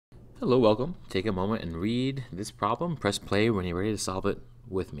Hello, welcome. Take a moment and read this problem. Press play when you're ready to solve it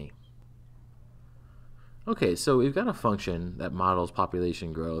with me. Okay, so we've got a function that models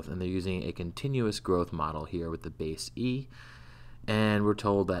population growth, and they're using a continuous growth model here with the base e, and we're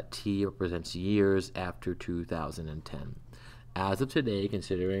told that t represents years after 2010. As of today,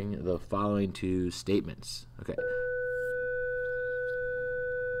 considering the following two statements. Okay.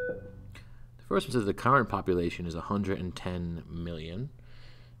 The first one says the current population is 110 million.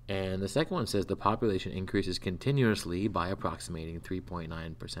 And the second one says the population increases continuously by approximating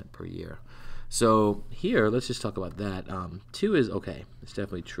 3.9% per year. So here, let's just talk about that. 2 is okay. It's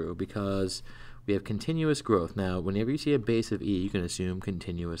definitely true because we have continuous growth. Now, whenever you see a base of e, you can assume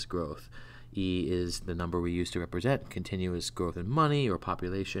continuous growth. E is the number we use to represent continuous growth in money or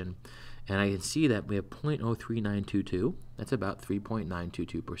population. And I can see that we have 0.03922. That's about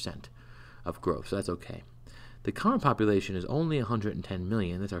 3.922% of growth, so that's okay. The current population is only 110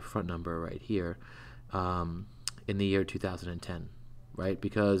 million. That's our front number right here in the year 2010, right?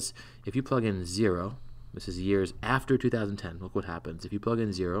 Because if you plug in 0, this is years after 2010. Look what happens. If you plug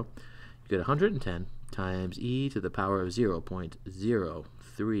in 0, you get 110 times e to the power of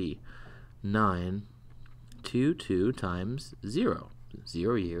 0.03922 times 0.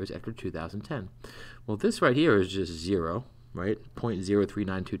 0 years after 2010. Well, this right here is just 0, right?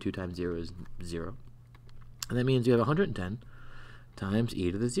 0.03922 times 0 is 0. And that means you have 110 times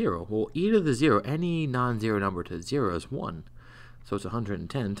e to the 0. Well, e to the 0, any non-zero number to 0 is 1. So it's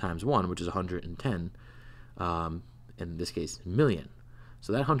 110 times 1, which is 110, in this case, million.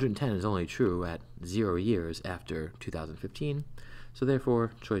 So that 110 is only true at 0 years after 2015. So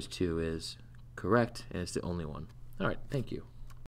therefore, choice 2 is correct, and it's the only one. All right, thank you.